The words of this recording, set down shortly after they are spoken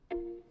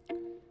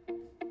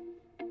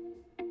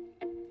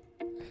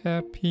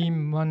Happy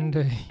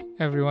Monday,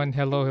 everyone.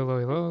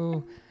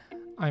 Hello.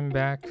 I'm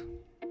back.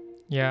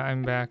 Yeah,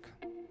 I'm back.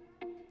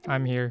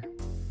 I'm here.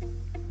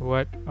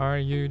 What are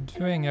you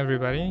doing,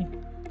 everybody?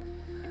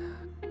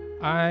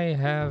 I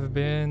have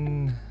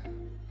been.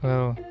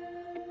 Well,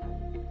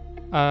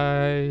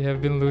 I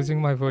have been losing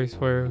my voice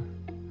for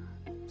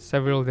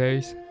several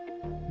days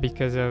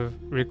because of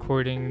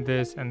recording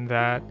this and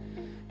that,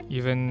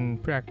 even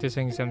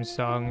practicing some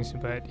songs.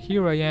 But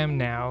here I am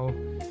now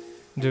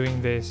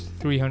doing this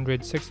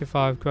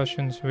 365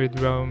 questions with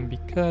Rome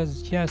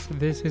because, yes,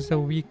 this is a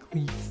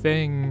weekly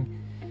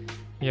thing.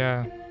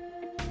 Yeah,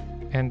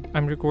 and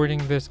I'm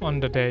recording this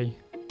on the day,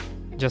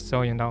 just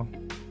so you know.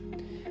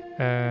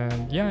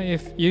 And yeah,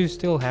 if you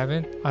still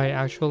haven't, I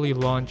actually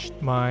launched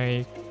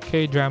my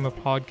K drama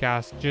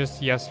podcast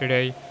just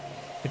yesterday.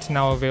 It's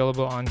now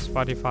available on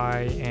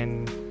Spotify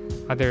and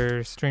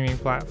other streaming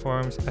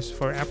platforms. As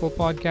for Apple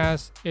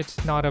Podcasts,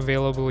 it's not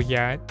available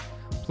yet.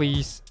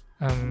 Please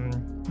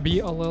be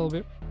a little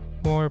bit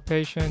more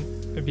patient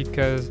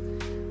because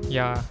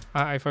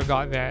I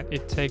forgot that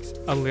it takes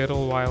a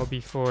little while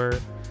before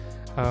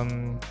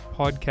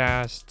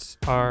podcasts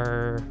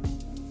are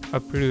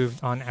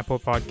approved on Apple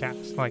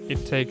Podcasts. Like,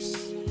 it takes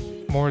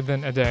more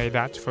than a day,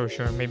 that's for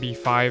sure. Maybe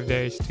 5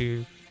 days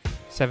to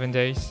 7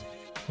 days.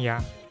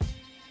 Yeah,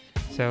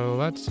 so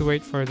let's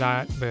wait for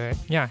that. But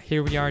yeah,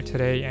 here we are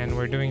today, and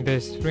we're doing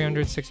this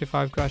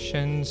 365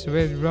 questions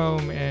with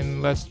Rome,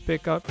 and let's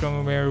pick up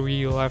from where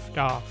we left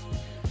off.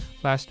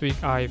 Last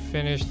week I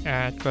finished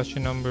at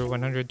question number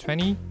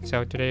 120,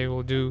 so today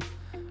we'll do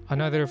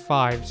another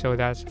 5, so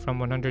that's from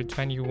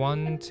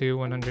 121 to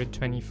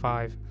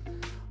 125.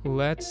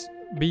 Let's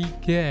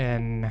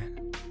begin.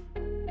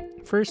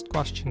 First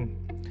question.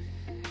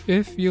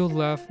 If you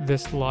left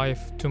this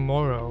life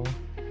tomorrow,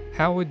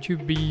 how would you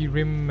be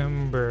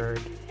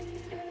remembered?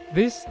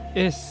 This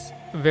is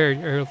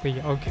very early,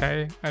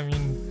 okay? I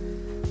mean,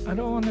 I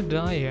don't want to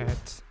die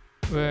yet.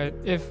 But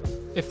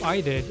if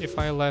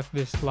I left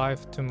this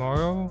life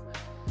tomorrow,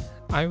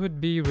 I would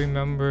be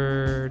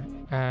remembered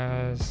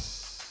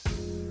as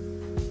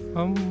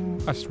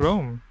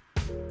Rome.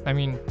 I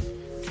mean,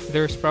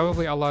 there's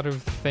probably a lot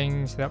of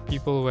things that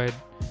people would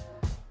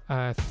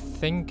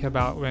think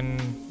about when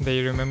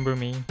they remember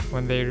me,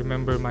 when they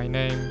remember my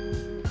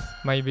name.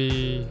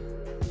 Maybe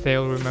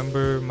they'll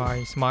remember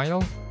my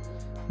smile,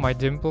 my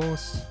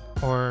dimples,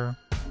 or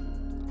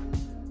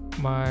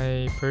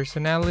my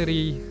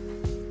personality.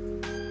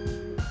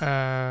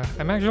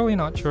 I'm actually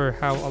not sure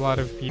how a lot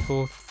of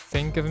people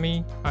think of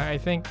me. I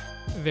think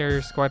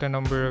there's quite a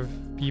number of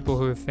people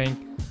who think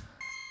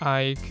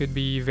I could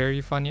be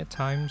very funny at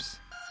times,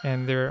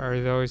 and there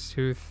are those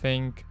who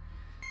think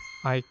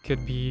I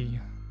could be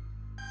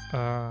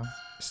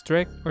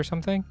strict or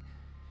something.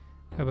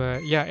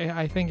 But yeah,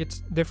 I think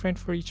it's different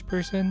for each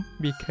person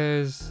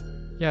because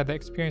the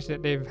experience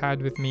that they've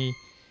had with me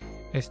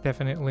is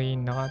definitely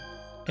not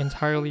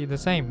entirely the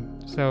same.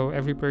 So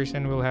every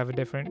person will have a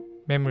different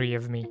memory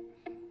of me.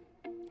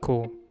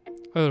 Cool.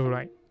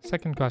 Alright,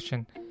 second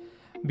question.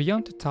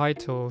 Beyond the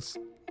titles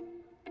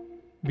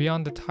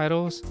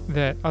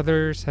that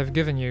others have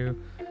given you,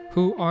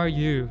 who are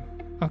you?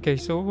 Okay,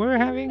 so we're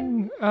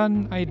having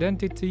an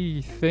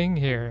identity thing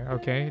here,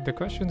 okay? The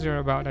questions are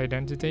about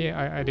identity.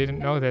 I didn't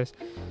know this.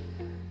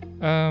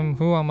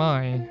 Who am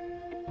I?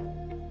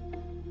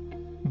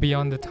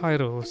 Beyond the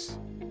titles.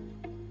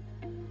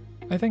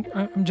 I think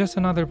I'm just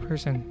another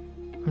person.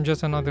 I'm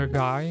just another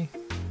guy.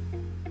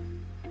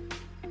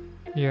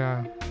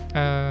 Yeah,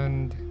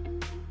 and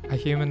a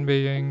human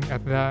being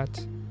at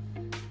that.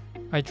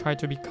 I try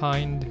to be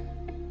kind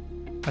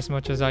as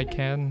much as I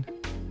can.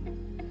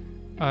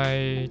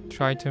 I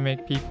try to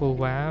make people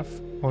laugh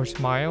or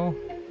smile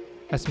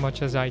as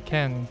much as I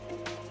can.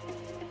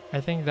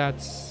 I think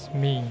that's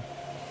me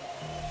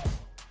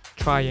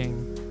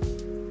trying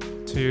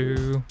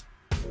to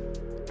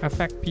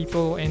affect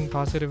people in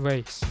positive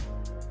ways.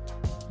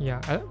 Yeah,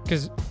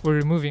 because we're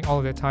removing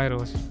all the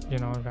titles,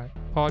 right?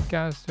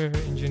 Podcaster,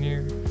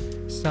 engineer,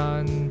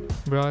 son,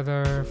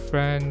 brother,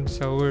 friend.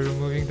 So we're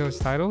removing those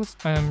titles.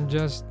 I'm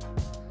just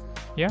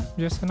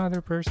another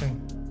person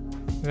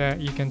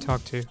that you can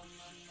talk to.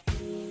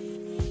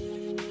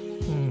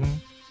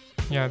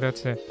 Yeah,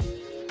 that's it.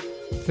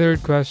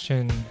 Third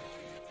question.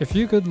 If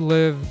you could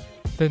live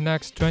the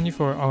next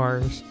 24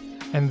 hours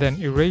and then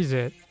erase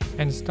it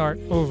and start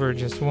over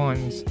just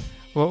once,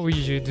 what would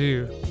you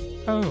do?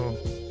 Oh,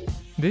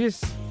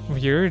 this is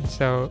weird.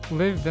 So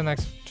live the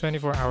next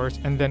 24 hours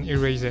and then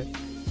erase it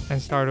and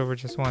start over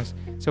just once.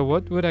 So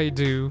what would I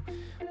do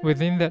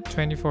within that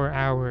 24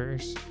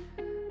 hours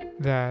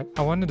that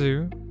I want to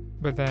do,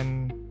 but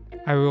then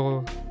I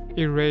will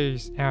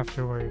erase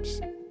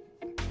afterwards?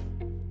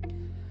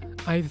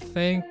 I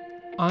think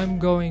I'm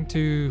going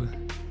to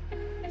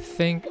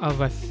think of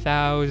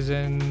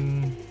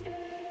 1,000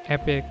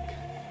 epic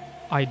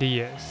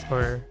ideas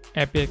or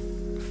epic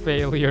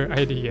failure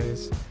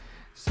ideas.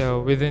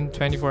 So within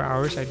 24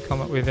 hours, I'd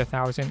come up with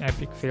 1,000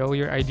 epic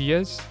failure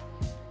ideas.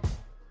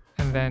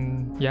 And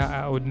then,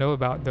 I would know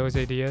about those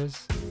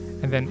ideas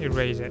and then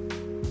erase it.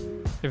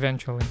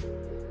 eventually.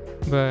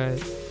 But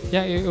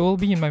yeah, it will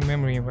be in my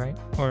memory, right?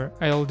 Or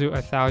I'll do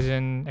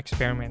 1,000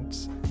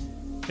 experiments,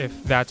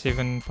 if that's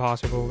even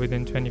possible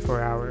within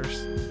 24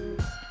 hours.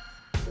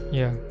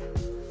 Yeah,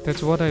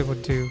 that's what I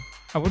would do.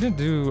 I wouldn't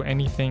do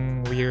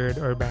anything weird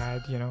or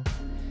bad,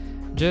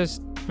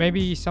 Just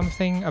maybe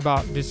something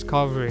about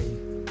discovery.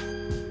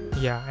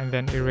 Yeah, and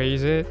then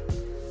erase it.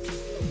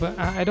 But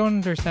I don't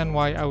understand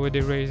why I would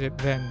erase it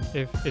then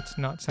if it's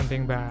not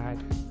something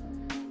bad.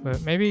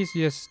 But maybe it's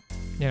just,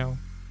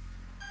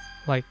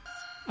 like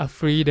a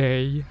free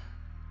day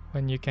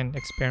when you can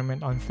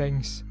experiment on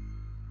things.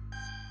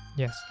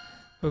 Yes.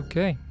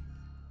 Okay.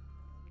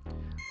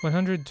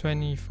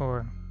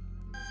 124.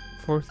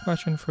 Fourth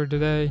question for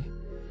today.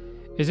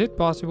 Is it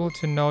possible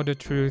to know the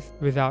truth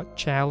without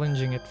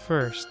challenging it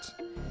first?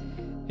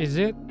 Is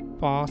it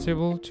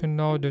possible to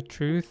know the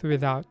truth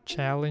without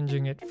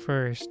challenging it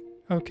first?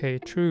 Okay,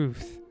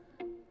 truth.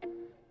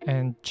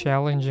 And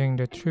challenging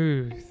the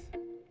truth.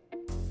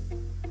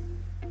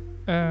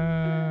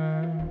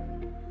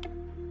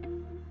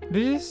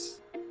 This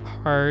is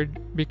hard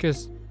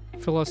because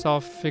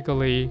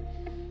philosophically,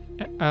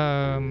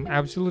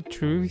 absolute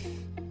truth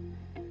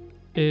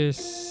is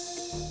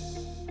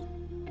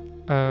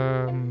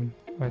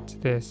what's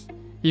this?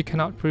 You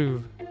cannot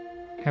prove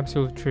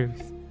absolute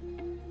truth,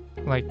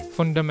 like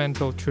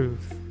fundamental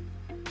truth.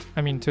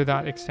 I mean, to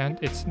that extent,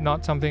 it's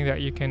not something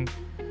that you can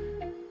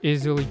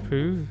easily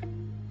prove.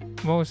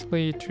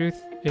 Mostly,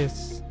 truth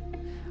is,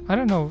 I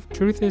don't know,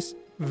 truth is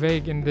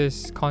vague in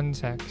this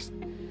context.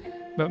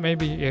 But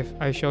maybe if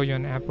I show you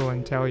an apple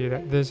and tell you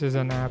that this is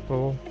an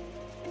apple,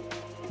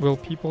 will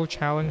people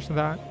challenge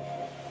that?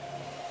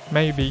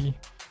 Maybe.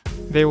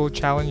 They will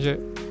challenge it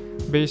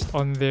based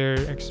on their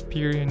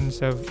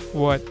experience of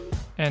what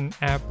an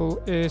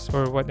apple is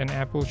or what an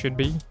apple should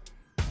be.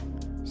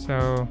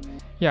 So,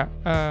 yeah,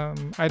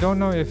 I don't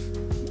know if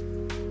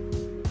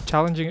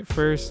challenging it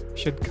first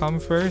should come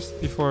first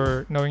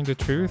before knowing the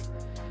truth,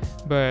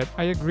 but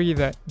I agree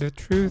that the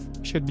truth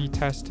should be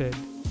tested,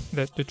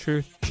 that the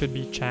truth should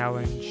be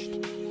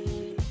challenged.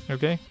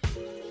 Okay?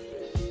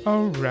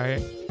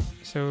 Alright,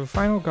 so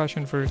final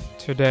question for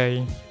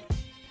today.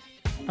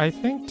 I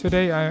think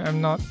today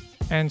I'm not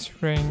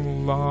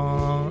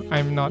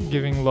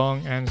giving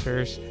long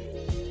answers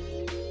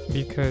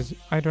because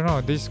I don't know,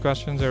 these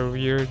questions are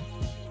weird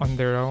on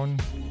their own,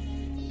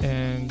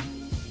 and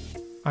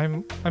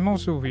I'm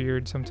also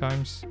weird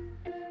sometimes,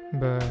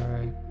 but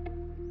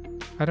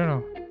I don't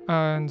know,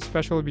 and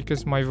especially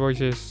because my voice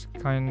is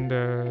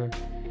kinda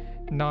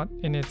not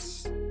in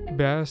its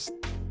best.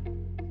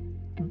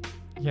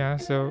 Yeah,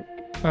 so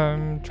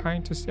I'm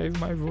trying to save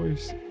my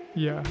voice.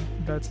 Yeah,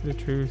 that's the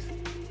truth.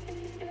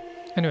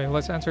 Anyway,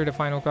 let's answer the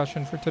final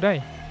question for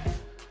today.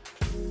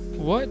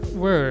 What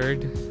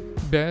word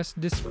best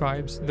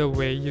describes the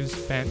way you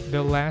spent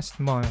the last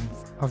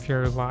month of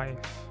your life?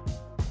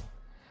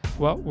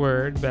 What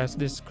word best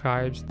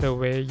describes the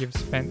way you've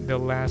spent the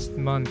last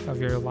month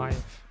of your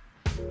life?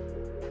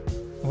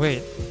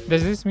 Wait,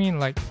 does this mean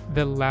like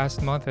the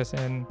last month as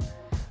in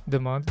the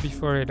month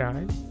before I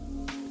died?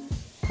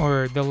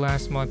 Or the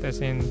last month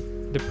as in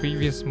the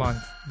previous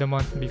month, the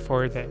month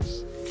before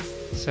this?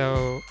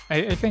 So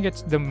I think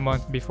it's the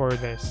month before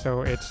this,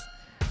 so it's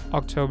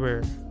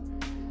October.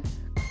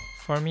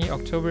 For me,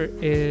 October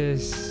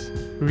is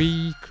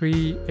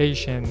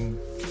recreation.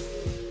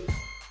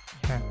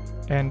 Yeah,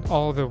 and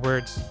all the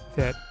words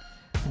that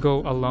go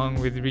along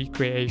with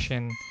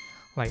recreation,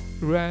 like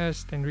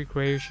rest and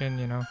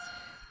recreation,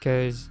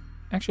 because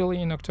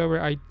actually in October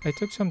I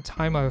took some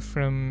time off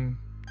from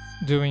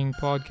doing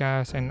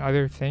podcasts and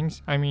other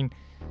things. I mean,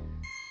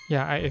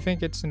 yeah, I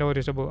think it's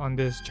noticeable on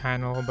this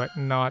channel, but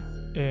not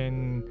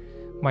in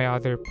my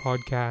other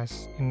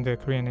podcasts in the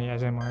Korean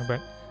ASMR.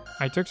 But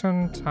I took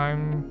some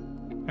time.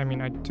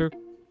 I took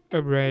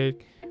a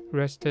break,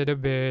 rested a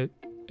bit,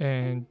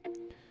 and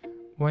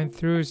went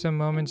through some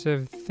moments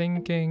of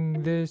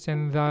thinking this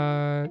and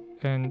that,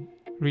 and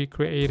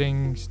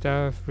recreation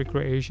stuff.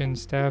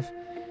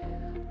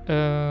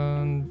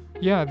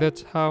 Yeah,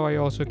 that's how I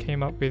also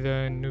came up with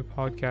a new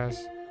podcast,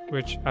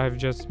 which I've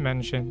just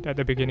mentioned at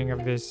the beginning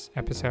of this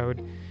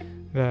episode,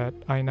 that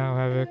I now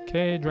have a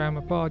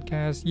K-drama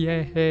podcast.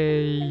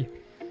 Yay!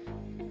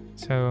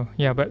 So,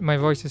 yeah, but my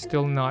voice is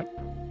still not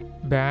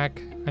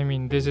back.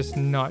 This is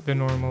not the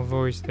normal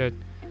voice that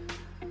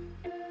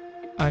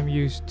I'm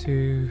used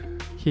to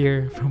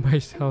hear from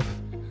myself.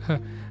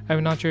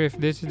 I'm not sure if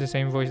this is the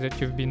same voice that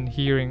you've been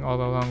hearing all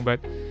along, but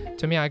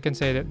to me, I can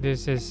say that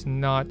this is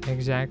not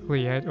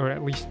exactly it, or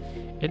at least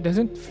it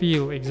doesn't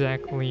feel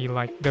exactly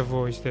like the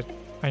voice that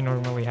I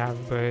normally have,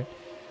 but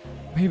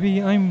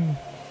maybe I'm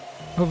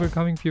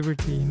overcoming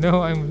puberty.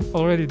 No, I'm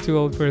already too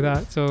old for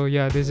that. So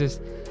yeah,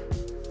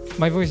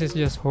 my voice is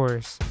just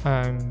hoarse.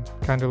 I'm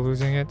kind of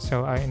losing it,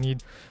 so I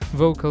need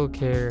vocal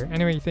care.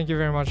 Anyway, thank you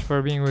very much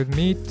for being with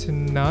me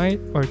tonight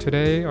or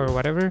today or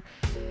whatever,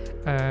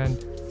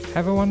 and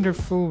have a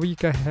wonderful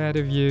week ahead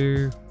of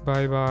you.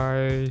 Bye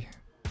bye.